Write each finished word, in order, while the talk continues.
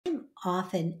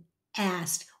often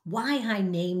asked why I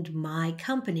named my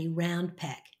company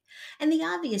Roundpeg. And the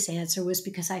obvious answer was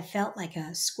because I felt like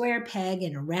a square peg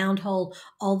in a round hole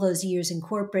all those years in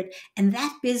corporate, and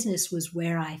that business was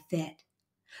where I fit.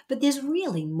 But there's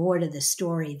really more to the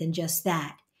story than just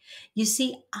that. You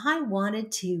see, I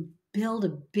wanted to build a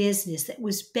business that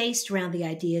was based around the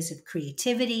ideas of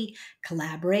creativity,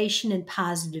 collaboration, and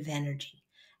positive energy.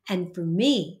 And for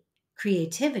me,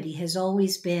 creativity has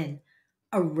always been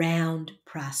a round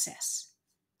process.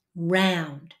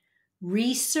 Round.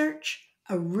 Research,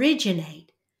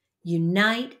 originate,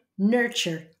 unite,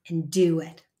 nurture, and do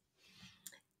it.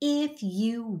 If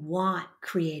you want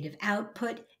creative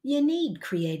output, you need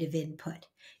creative input.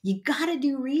 You got to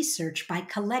do research by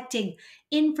collecting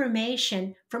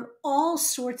information from all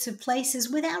sorts of places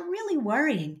without really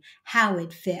worrying how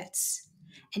it fits.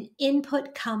 And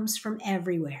input comes from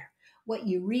everywhere. What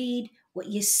you read, what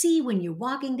you see when you're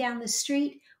walking down the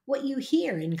street, what you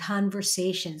hear in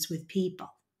conversations with people.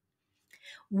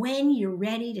 When you're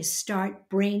ready to start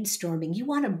brainstorming, you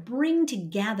want to bring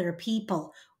together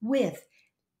people with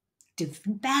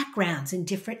different backgrounds and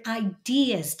different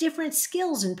ideas, different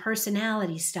skills and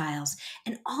personality styles.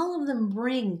 And all of them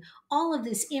bring all of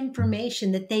this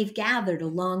information that they've gathered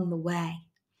along the way.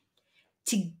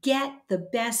 To get the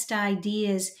best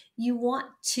ideas, you want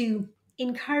to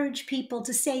encourage people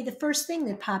to say the first thing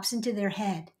that pops into their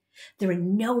head. There are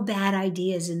no bad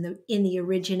ideas in the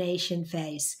origination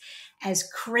phase. As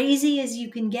crazy as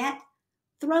you can get,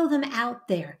 throw them out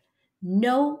there.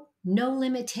 No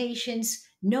limitations,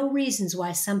 no reasons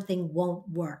why something won't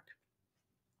work.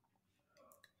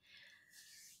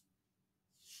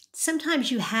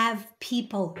 Sometimes you have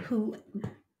people who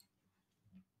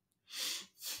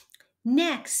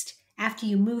next, after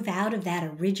you move out of that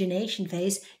origination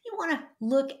phase, you want to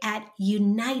look at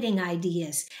uniting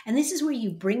ideas. And this is where you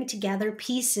bring together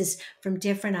pieces from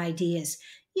different ideas.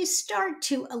 You start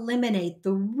to eliminate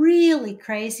the really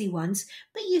crazy ones,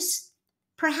 but you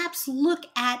perhaps look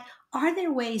at, are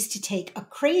there ways to take a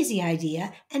crazy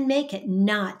idea and make it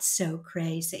not so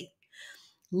crazy?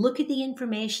 Look at the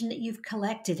information that you've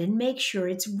collected and make sure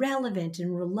it's relevant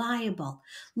and reliable.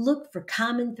 Look for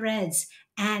common threads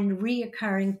and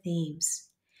reoccurring themes.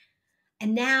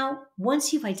 And now,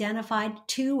 once you've identified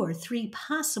 2 or 3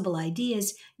 possible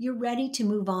ideas, you're ready to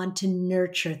move on to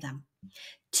nurture them,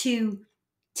 to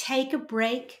take a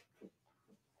break,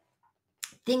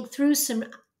 think through some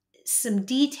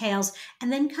details,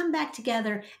 and then come back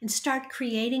together and start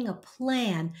creating a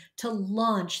plan to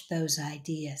launch those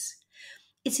ideas.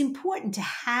 It's important to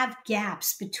have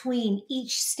gaps between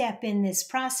each step in this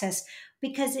process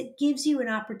because it gives you an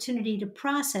opportunity to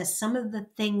process some of the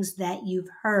things that you've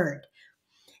heard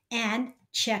and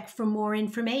check for more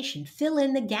information. Fill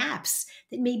in the gaps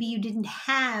that maybe you didn't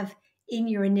have in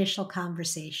your initial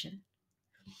conversation.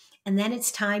 And then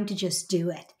it's time to just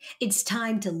do it. It's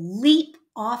time to leap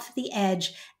off the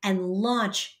edge and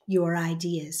launch your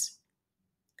ideas.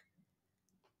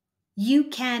 You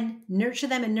can nurture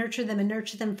them and nurture them and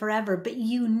nurture them forever, but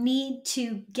you need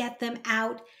to get them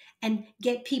out and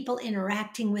get people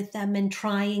interacting with them and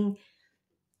trying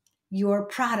your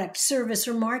product, service,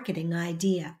 or marketing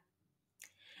idea.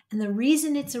 And the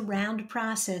reason it's a round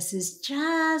process is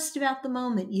just about the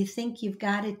moment you think you've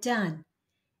got it done,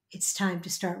 it's time to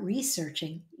start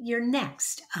researching your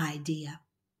next idea.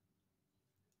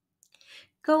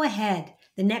 Go ahead.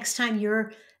 The next time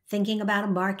you're thinking about a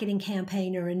marketing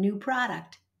campaign or a new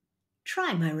product,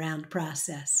 try my round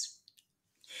process.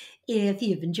 If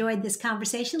you've enjoyed this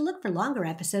conversation, look for longer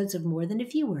episodes of More Than a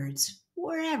Few Words,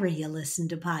 wherever you listen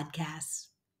to podcasts.